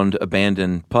found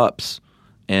abandoned pups,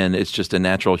 and it's just a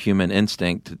natural human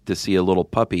instinct to see a little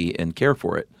puppy and care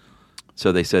for it.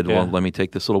 So they said, well, let me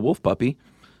take this little wolf puppy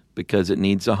because it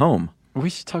needs a home. We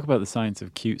should talk about the science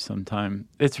of cute sometime.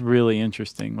 It's really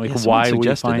interesting, why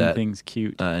we find things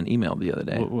cute. An email the other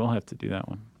day. We'll have to do that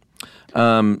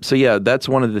one. So, that's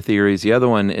one of the theories. The other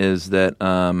one is that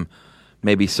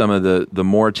maybe some of the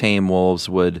more tame wolves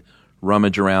would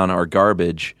rummage around our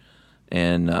garbage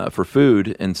and for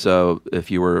food, and so if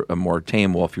you were a more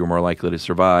tame wolf, you were more likely to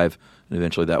survive, and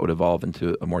eventually that would evolve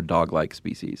into a more dog-like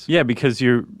species. Yeah, because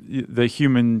the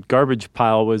human garbage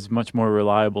pile was much more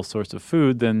reliable source of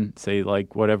food than, say,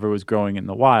 whatever was growing in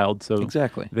the wild. So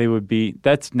exactly,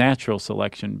 that's natural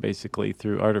selection, basically,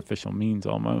 through artificial means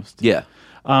almost. Yeah.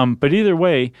 But either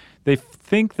way, they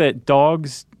think that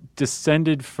dogs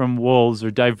descended from wolves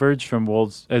or diverged from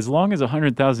wolves as long as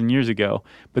 100,000 years ago,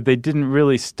 but they didn't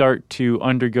really start to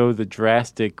undergo the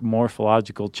drastic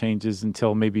morphological changes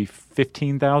until maybe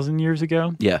 15,000 years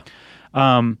ago. Yeah.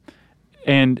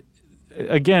 And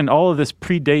again, all of this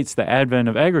predates the advent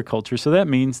of agriculture, so that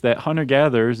means that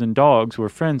hunter-gatherers and dogs were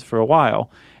friends for a while,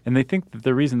 and they think that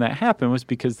the reason that happened was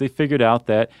because they figured out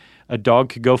that a dog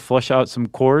could go flush out some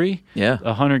quarry,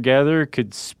 a hunter-gatherer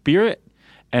could spear it,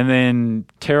 and then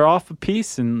tear off a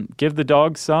piece and give the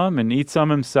dog some and eat some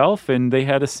himself, and they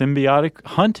had a symbiotic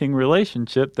hunting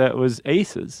relationship that was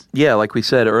aces. Yeah, like we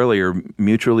said earlier,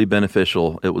 mutually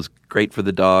beneficial. It was great for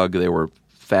the dog. They were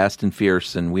fast and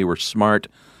fierce, and we were smart.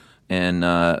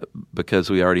 And because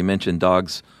we already mentioned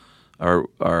dogs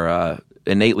are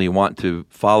innately want to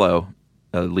follow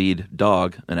a lead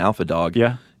dog, an alpha dog.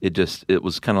 Yeah. It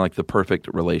was kind of like the perfect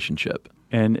relationship.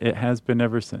 And it has been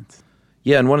ever since.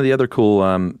 Yeah, and one of the other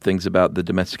cool things about the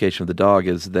domestication of the dog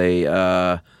is they,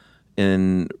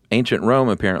 in ancient Rome,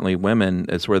 apparently, women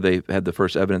is where they had the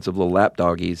first evidence of little lap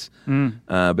doggies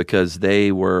because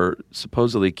they were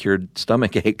supposedly cured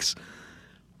stomach aches,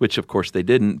 which, of course, they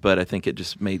didn't, but I think it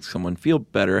just made someone feel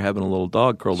better having a little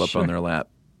dog curled up on their lap.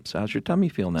 So how's your tummy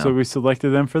feel now? So we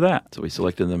selected them for that. We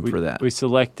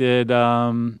selected, I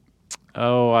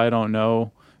don't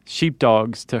know,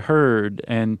 sheepdogs to herd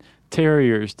and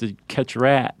terriers to catch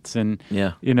rats, and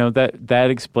that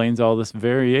explains all this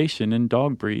variation in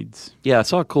dog breeds. Yeah, I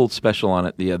saw a cool special on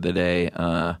it the other day.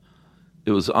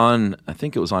 It was on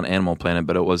Animal Planet,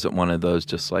 but it wasn't one of those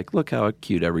just look how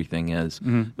cute everything is.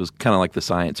 Mm-hmm. It was kind of like the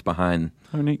science behind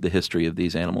the history of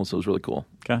these animals. It was really cool.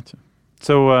 Gotcha.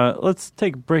 So let's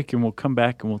take a break, and we'll come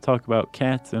back and we'll talk about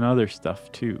cats and other stuff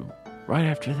too, right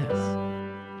after this.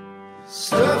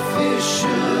 Stuff you should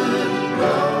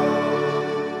know.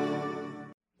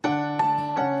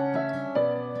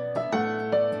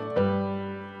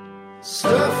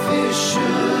 Stuff you should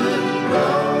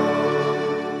know.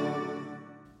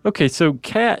 Okay, so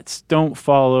cats don't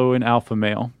follow an alpha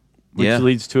male, which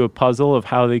leads to a puzzle of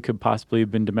how they could possibly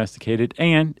have been domesticated.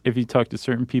 And if you talk to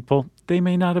certain people, they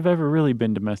may not have ever really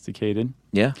been domesticated.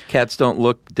 Yeah, cats don't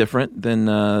look different than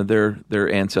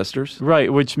their ancestors.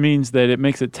 Right, which means that it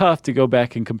makes it tough to go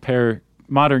back and compare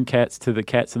modern cats to the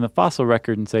cats in the fossil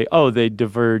record and say, oh, they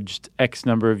diverged X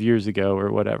number of years ago or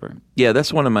whatever. Yeah,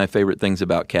 that's one of my favorite things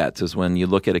about cats is when you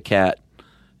look at a cat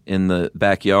in the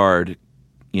backyard,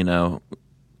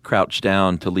 crouched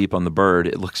down to leap on the bird,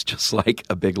 it looks just like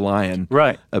a big lion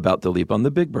about to leap on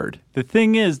the big bird. The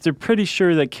thing is, they're pretty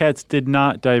sure that cats did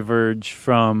not diverge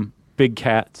from big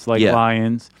cats like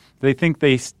lions. They think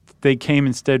they came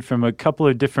instead from a couple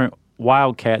of different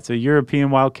wildcats, a European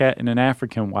wildcat and an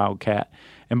African wildcat.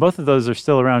 And both of those are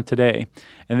still around today.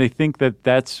 And they think that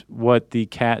that's what the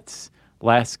cat's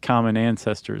last common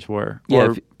ancestors were.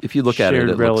 Yeah, if you look at it,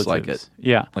 it looks like it.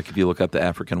 Yeah. Like if you look up the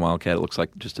African wildcat, it looks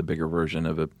like just a bigger version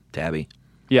of a tabby.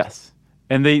 Yes.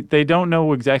 And they don't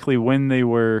know exactly when they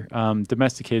were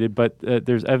domesticated, but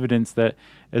there's evidence that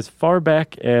as far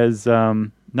back as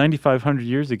 9,500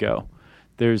 years ago,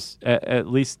 there's at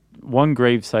least one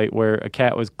grave site where a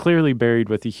cat was clearly buried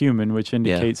with a human, which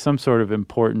indicates some sort of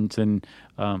importance and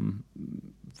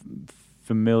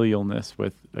familialness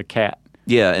with a cat.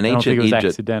 Yeah, in ancient Egypt,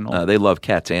 accidental. They love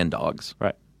cats and dogs.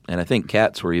 Right. And I think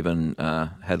cats were even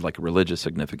had like a religious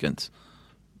significance,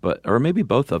 or maybe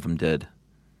both of them did.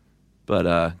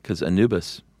 But because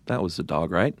Anubis, that was the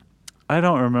dog, right? I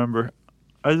don't remember.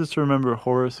 I just remember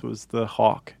Horus was the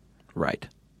hawk. Right.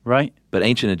 Right? But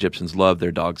ancient Egyptians loved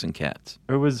their dogs and cats.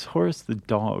 Or was Horus the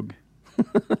dog?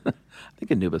 I think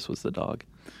Anubis was the dog.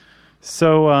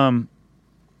 So,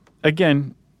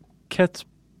 again, cats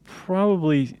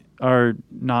probably are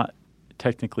not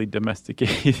technically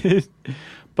domesticated.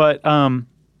 But, well,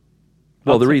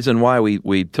 the reason why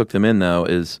we took them in, though,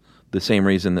 is the same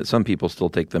reason that some people still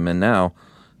take them in now,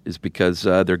 is because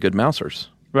they're good mousers.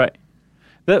 Right.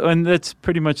 And that's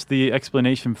pretty much the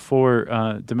explanation for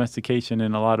domestication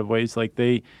in a lot of ways. Like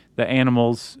the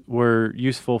animals were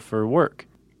useful for work.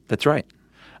 That's right.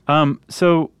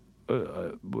 So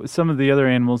some of the other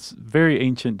animals, very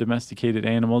ancient domesticated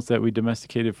animals that we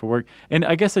domesticated for work. And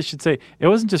I guess I should say it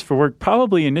wasn't just for work.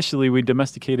 Probably initially we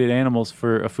domesticated animals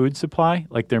for a food supply,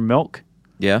 like their milk.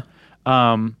 Yeah.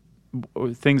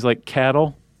 Things like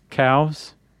cattle,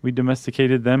 cows. We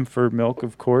domesticated them for milk,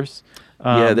 of course.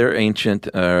 Yeah, their ancient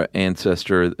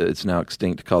ancestor, it's now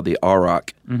extinct, called the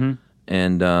auroch. Mm-hmm.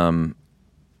 And,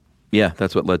 yeah,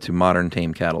 that's what led to modern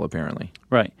tame cattle, apparently.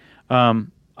 Right.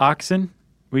 Oxen,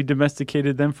 we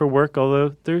domesticated them for work,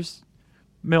 although there's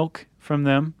milk from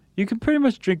them. You can pretty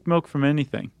much drink milk from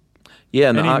anything. Yeah,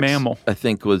 and any the ox, mammal. I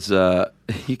think, was,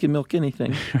 you can milk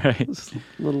anything. Right. Just a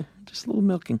little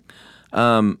milking.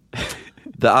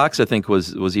 The ox, I think,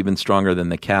 was even stronger than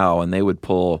the cow, and they would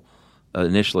pull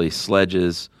initially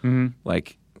sledges,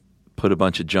 like put a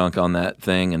bunch of junk on that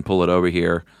thing and pull it over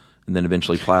here, and then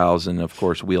eventually plows and, of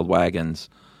course, wheeled wagons.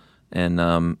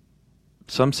 And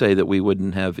some say that we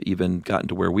wouldn't have even gotten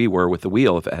to where we were with the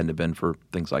wheel if it hadn't been for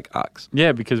things like ox.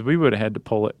 Yeah, because we would have had to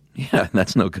pull it. Yeah,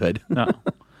 that's no good.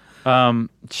 No.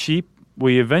 Sheep,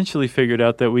 we eventually figured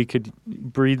out that we could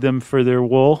breed them for their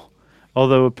wool,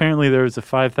 although apparently there was a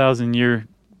 5,000-year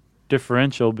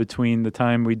differential between the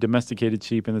time we domesticated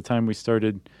sheep and the time we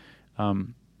started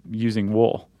using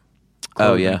wool.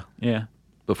 Oh, yeah. Yeah.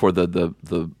 Before the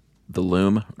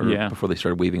loom, or before they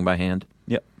started weaving by hand.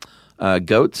 Yep.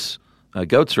 Goats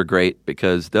are great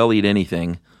because they'll eat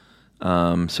anything,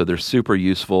 so they're super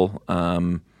useful.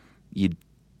 You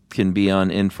can be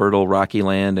on infertile rocky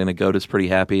land, and a goat is pretty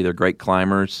happy. They're great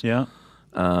climbers. Yeah.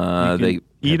 They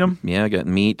eat them. Yeah, got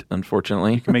meat,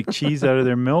 unfortunately. You can make cheese out of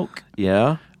their milk.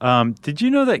 Yeah. Did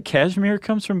you know that cashmere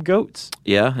comes from goats?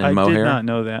 Yeah, and mohair. I did not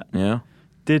know that. Yeah.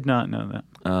 Did not know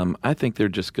that. I think they're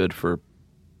just good for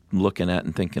looking at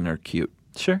and thinking they're cute.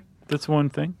 Sure. That's one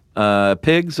thing.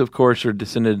 Pigs, of course, are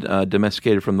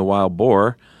domesticated from the wild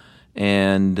boar.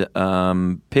 And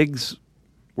pigs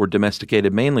were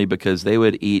domesticated mainly because they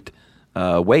would eat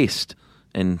waste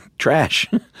and trash.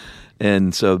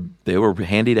 And so they were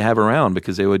handy to have around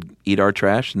because they would eat our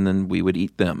trash and then we would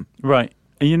eat them. Right.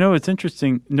 And you know, it's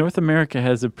interesting. North America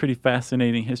has a pretty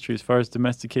fascinating history as far as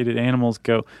domesticated animals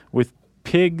go. With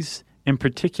pigs in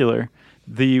particular,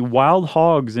 the wild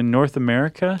hogs in North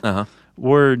America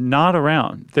were not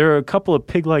around. There are a couple of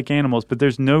pig-like animals, but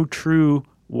there's no true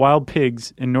wild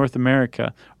pigs in North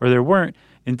America, or there weren't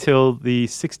until the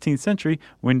 16th century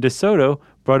when De Soto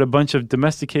brought a bunch of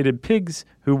domesticated pigs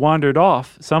who wandered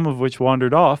off, some of which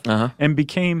wandered off, and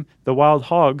became the wild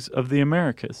hogs of the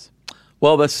Americas.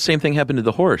 Well, that's the same thing happened to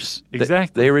the horse.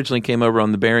 Exactly. They originally came over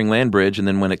on the Bering Land Bridge and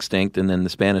then went extinct, and then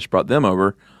the Spanish brought them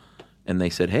over, and they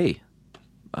said, hey,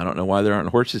 I don't know why there aren't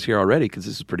horses here already because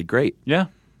this is pretty great. Yeah.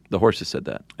 The horses said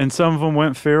that. And some of them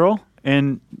went feral,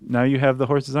 and now you have the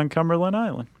horses on Cumberland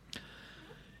Island.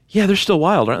 Yeah, they're still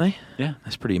wild, aren't they? Yeah.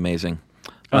 That's pretty amazing.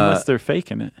 Unless they're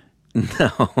faking it.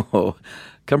 No.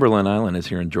 Cumberland Island is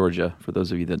here in Georgia, for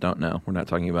those of you that don't know. We're not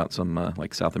talking about some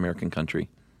like South American country.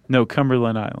 No,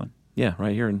 Cumberland Island. Yeah,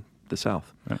 right here in the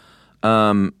South. Right.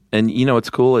 And you know what's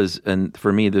cool is, and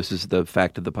for me, this is the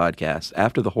fact of the podcast.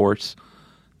 After the horse,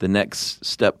 the next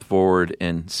step forward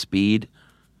in speed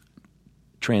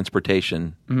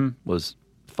transportation was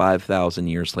 5,000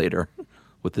 years later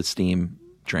with the steam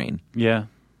train. Yeah.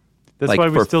 That's like why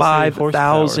we for still say horsepower.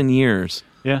 5,000 years.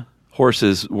 Yeah.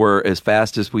 horses were as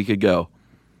fast as we could go.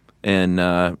 And,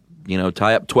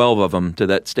 tie up 12 of them to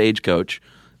that stagecoach,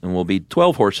 and we'll be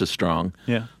 12 horses strong.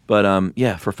 Yeah. But,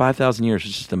 for 5,000 years,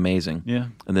 it's just amazing. Yeah.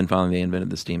 And then finally they invented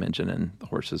the steam engine, and the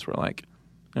horses were like,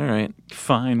 all right.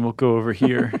 Fine, we'll go over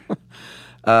here.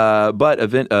 But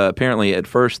apparently at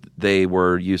first they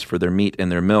were used for their meat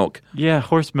and their milk. Yeah,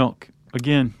 horse milk,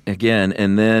 again.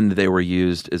 And then they were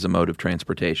used as a mode of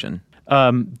transportation.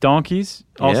 Donkeys,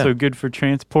 also good for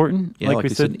transporting. Yeah, like we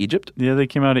said in Egypt. Yeah, they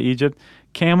came out of Egypt.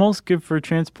 Camels, good for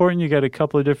transporting. You got a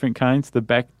couple of different kinds, the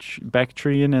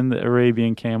Bactrian and the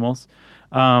Arabian camels.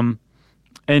 And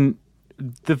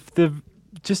the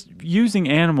just using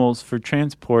animals for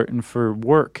transport and for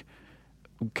work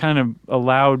kind of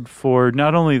allowed for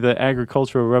not only the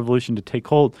agricultural revolution to take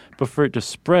hold, but for it to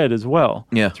spread as well.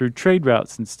 Yeah. Through trade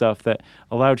routes and stuff that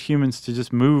allowed humans to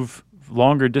just move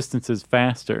longer distances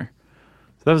faster.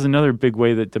 So that was another big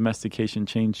way that domestication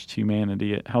changed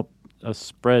humanity. It helped us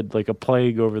spread like a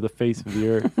plague over the face of the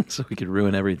earth. So we could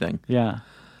ruin everything. Yeah.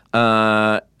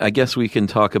 I guess we can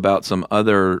talk about some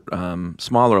other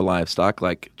smaller livestock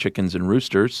like chickens and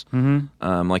roosters.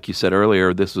 Mm-hmm. Like you said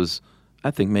earlier, this was,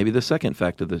 I think, maybe the second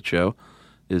fact of the show,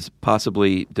 is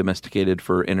possibly domesticated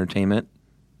for entertainment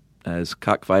as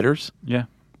cockfighters. Yeah.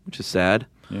 Which is sad.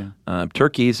 Yeah.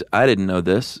 Turkeys, I didn't know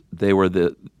this. They were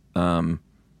the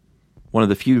one of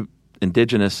the few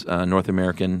indigenous North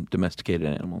American domesticated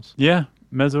animals. Yeah.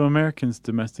 Mesoamericans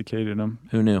domesticated them.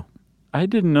 Who knew? I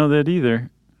didn't know that either.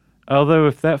 Although,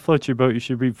 if that floats your boat, you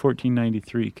should read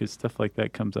 1493, because stuff like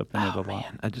that comes up in it a lot.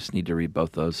 Man, I just need to read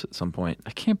both those at some point.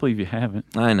 I can't believe you haven't.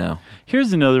 I know.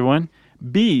 Here's another one.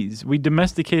 Bees. We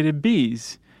domesticated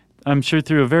bees. I'm sure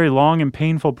through a very long and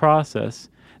painful process.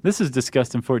 This is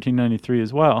discussed in 1493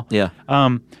 as well. Yeah.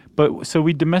 But so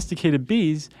we domesticated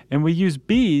bees, and we use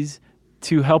bees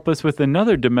to help us with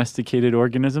another domesticated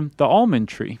organism, the almond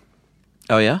tree.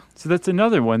 Oh, yeah? So that's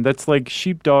another one. That's like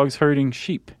sheepdogs herding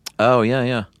sheep. Oh, yeah,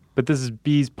 yeah. But this is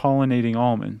bees pollinating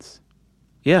almonds.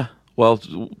 Yeah. Well,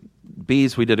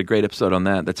 bees, we did a great episode on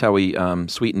that. That's how we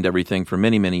sweetened everything for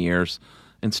many, many years,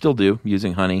 and still do,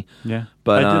 using honey. Yeah.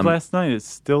 But I did last night. It's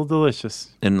still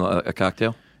delicious. In a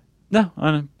cocktail? No,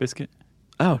 on a biscuit.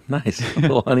 Oh, nice. A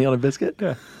little honey on a biscuit?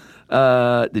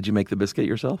 Yeah. Did you make the biscuit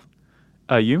yourself?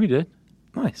 Yumi did.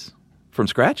 Nice. From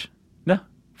scratch? No.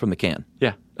 From the can?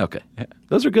 Yeah. Okay. Yeah.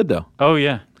 Those are good, though. Oh,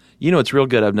 yeah. You know what's real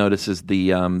good I've noticed is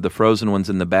the frozen ones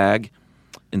in the bag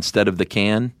instead of the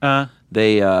can.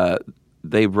 They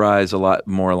rise a lot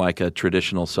more like a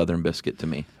traditional Southern biscuit to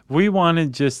me. We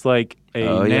wanted just like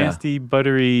a nasty,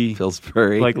 buttery,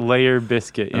 Pillsbury, like layer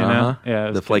biscuit, you know?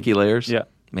 Yeah, the flaky layers. Yeah.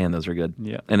 Man, those are good.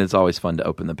 Yeah. And it's always fun to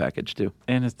open the package, too.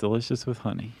 And it's delicious with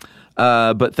honey.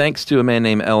 But thanks to a man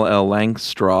named L.L.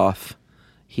 Langstroth,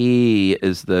 he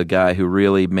is the guy who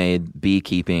really made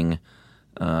beekeeping.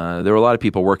 There were a lot of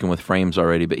people working with frames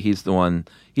already, but he's the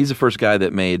first guy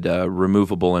that made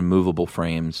removable and movable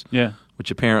frames. Yeah.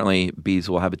 Which apparently bees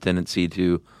will have a tendency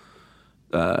to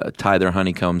tie their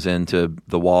honeycombs into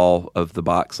the wall of the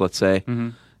box, let's say.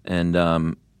 Mm-hmm.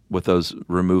 And with those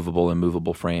removable and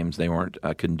movable frames, they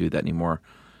couldn't do that anymore.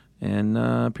 And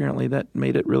apparently that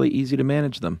made it really easy to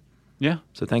manage them. Yeah.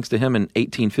 So thanks to him in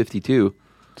 1852,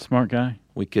 smart guy,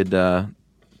 we could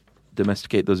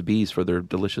domesticate those bees for their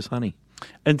delicious honey.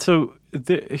 And so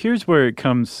here's where it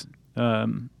comes,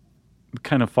 kind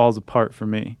of falls apart for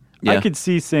me. Yeah. I could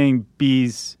see saying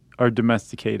bees are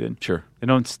domesticated. Sure. They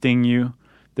don't sting you.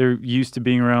 They're used to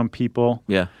being around people.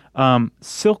 Yeah.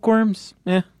 Silkworms?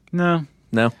 No.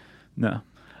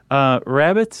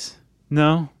 Rabbits?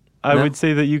 No. I would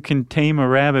say that you can tame a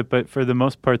rabbit, but for the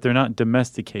most part, they're not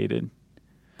domesticated.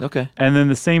 Okay. And then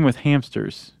the same with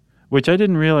hamsters, which I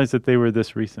didn't realize that they were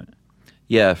this recent.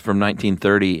 Yeah, from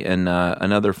 1930. And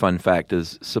another fun fact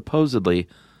is supposedly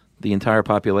the entire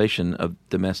population of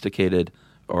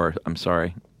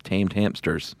tamed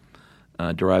hamsters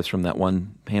derives from that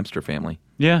one hamster family.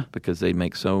 Yeah. Because they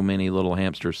make so many little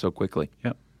hamsters so quickly.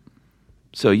 Yep.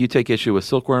 So you take issue with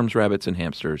silkworms, rabbits, and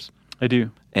hamsters. I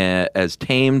do. As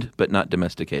tamed but not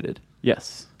domesticated.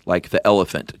 Yes. Like the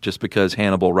elephant. Just because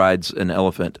Hannibal rides an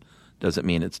elephant doesn't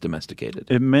mean it's domesticated.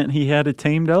 It meant he had a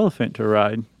tamed elephant to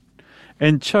ride.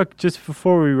 And Chuck, just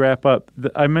before we wrap up,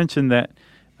 I mentioned that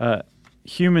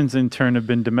humans in turn have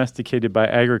been domesticated by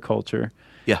agriculture.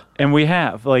 Yeah. And we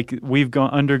have. Like, we've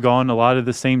undergone a lot of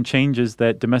the same changes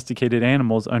that domesticated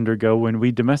animals undergo when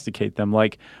we domesticate them.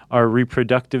 Like, our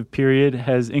reproductive period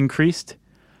has increased.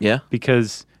 Yeah.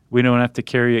 Because we don't have to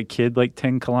carry a kid like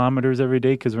 10 kilometers every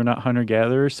day because we're not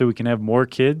hunter-gatherers, so we can have more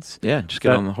kids. Yeah, just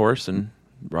get on the horse and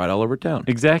right all over town.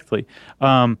 Exactly.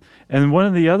 And one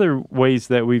of the other ways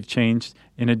that we've changed,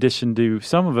 in addition to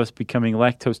some of us becoming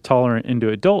lactose tolerant into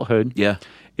adulthood,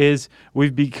 is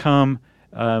we've become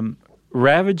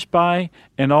ravaged by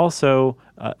and also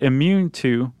immune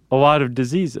to a lot of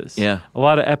diseases. Yeah. A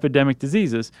lot of epidemic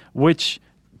diseases, which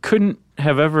couldn't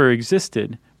have ever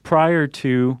existed prior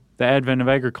to the advent of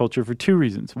agriculture for two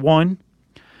reasons. One,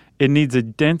 it needs a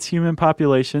dense human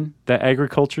population that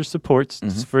agriculture supports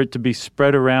for it to be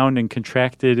spread around and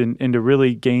contracted and to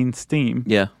really gain steam.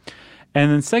 Yeah.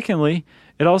 And then secondly,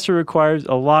 it also requires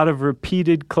a lot of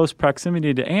repeated close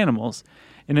proximity to animals.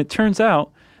 And it turns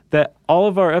out that all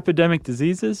of our epidemic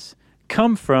diseases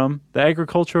come from the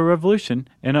agricultural revolution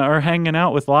and are hanging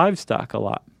out with livestock a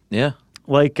lot. Yeah.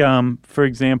 Like, for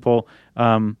example,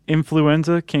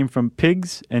 influenza came from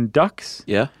pigs and ducks.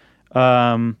 Yeah.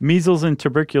 Measles and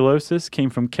tuberculosis came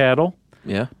from cattle.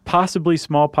 Yeah. Possibly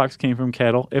smallpox came from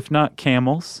cattle, if not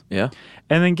camels. Yeah.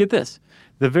 And then get this.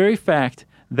 The very fact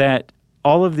that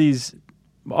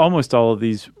almost all of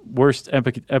these worst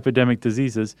epidemic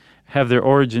diseases have their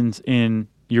origins in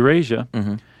Eurasia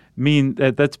mean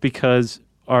that that's because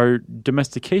our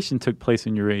domestication took place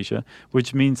in Eurasia,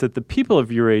 which means that the people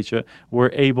of Eurasia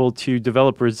were able to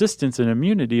develop resistance and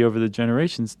immunity over the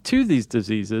generations to these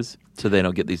diseases. So they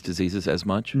don't get these diseases as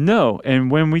much? No.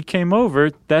 And when we came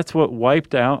over, that's what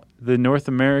wiped out the North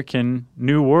American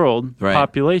New World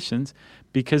populations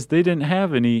because they didn't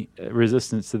have any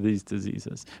resistance to these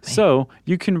diseases. So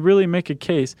you can really make a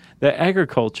case that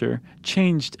agriculture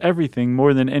changed everything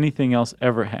more than anything else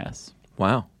ever has.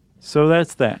 Wow. So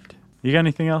that's that. You got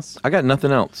anything else? I got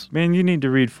nothing else. Man, you need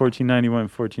to read 1491 and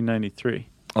 1493.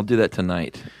 I'll do that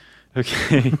tonight.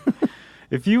 Okay.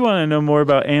 If you want to know more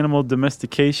about animal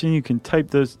domestication, you can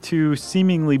type those two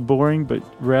seemingly boring but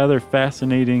rather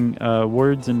fascinating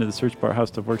words into the search bar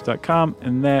howstuffworks.com,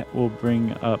 and that will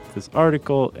bring up this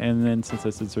article. And then since I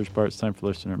said search bar, it's time for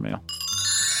listener mail.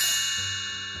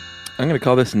 I'm going to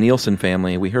call this Nielsen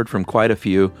family. We heard from quite a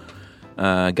few.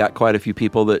 Got quite a few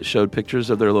people that showed pictures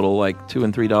of their little $2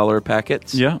 and $3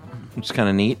 packets. Yeah. Which is kind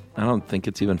of neat. I don't think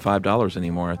it's even $5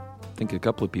 anymore. I think a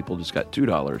couple of people just got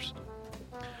 $2.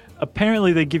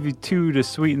 Apparently they give you 2 to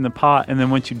sweeten the pot, and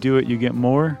then once you do it, you get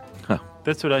more. Huh.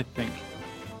 That's what I think.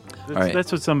 Right.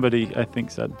 That's what somebody, I think,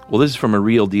 said. Well, this is from a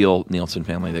real deal Nielsen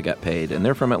family that got paid, and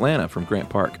they're from Atlanta, from Grant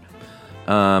Park.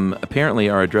 Apparently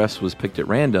our address was picked at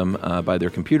random by their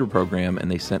computer program,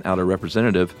 and they sent out a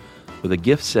representative with a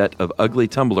gift set of ugly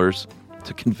tumblers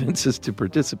to convince us to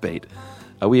participate.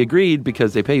 We agreed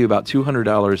because they pay you about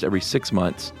 $200 every 6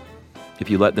 months if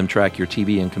you let them track your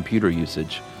TV and computer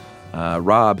usage.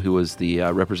 Rob, who was the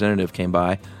representative, came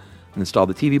by and installed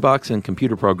the TV box and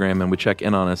computer program and would check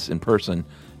in on us in person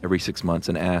every 6 months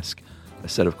and ask a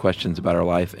set of questions about our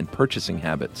life and purchasing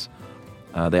habits.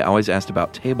 They always asked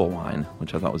about table wine,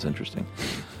 which I thought was interesting.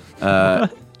 I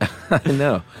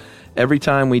know. Every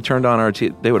time we turned on our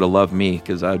TV, they would have loved me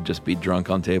because I would just be drunk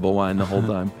on table wine the whole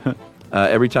time.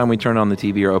 Every time we turned on the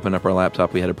TV or opened up our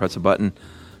laptop, we had to press a button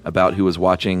about who was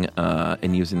watching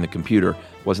and using the computer.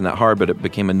 It wasn't that hard, but it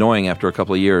became annoying after a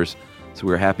couple of years, so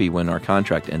we were happy when our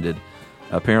contract ended.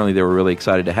 Apparently, they were really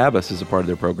excited to have us as a part of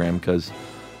their program because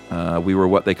we were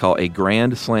what they call a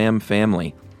Grand Slam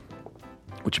family,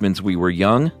 which means we were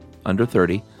young, under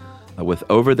 30, with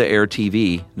over-the-air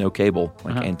TV, no cable,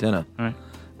 like antenna. All right.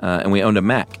 And we owned a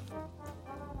Mac.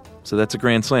 So that's a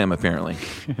grand slam, apparently.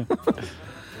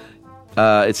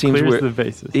 It seems Clears the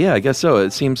basis. Yeah, I guess so.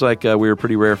 It seems like we were a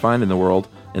pretty rare find in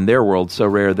their world, so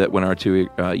rare that when our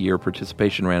 2-year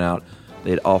participation ran out,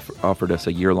 they'd offered us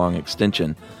a year-long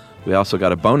extension. We also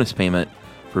got a bonus payment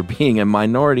for being a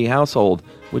minority household,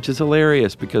 which is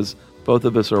hilarious because both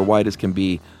of us are white as can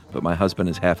be, but my husband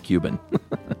is half Cuban.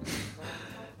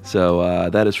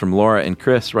 So that is from Laura and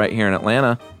Chris right here in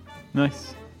Atlanta.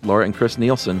 Nice. Laura and Chris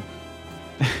Nielsen.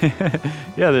 Yeah,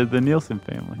 they're the Nielsen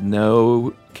family.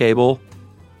 No cable,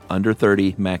 under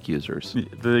 30 Mac users.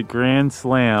 The Grand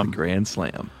Slam. The Grand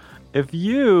Slam. If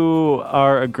you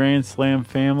are a Grand Slam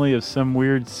family of some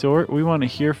weird sort, we want to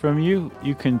hear from you.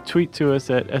 You can tweet to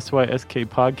us at SYSK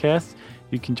Podcast.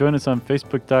 You can join us on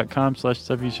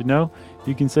Facebook.com/Stuff You Should Know.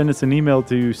 You can send us an email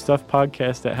to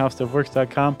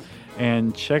stuffpodcast@howstuffworks.com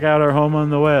and check out our home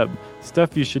on the web,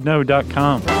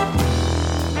 stuffyoushouldknow.com.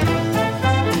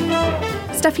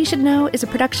 Stuff You Should Know is a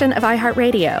production of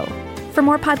iHeartRadio. For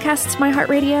more podcasts from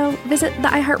iHeartRadio, visit the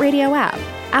iHeartRadio app,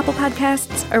 Apple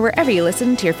Podcasts, or wherever you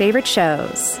listen to your favorite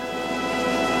shows.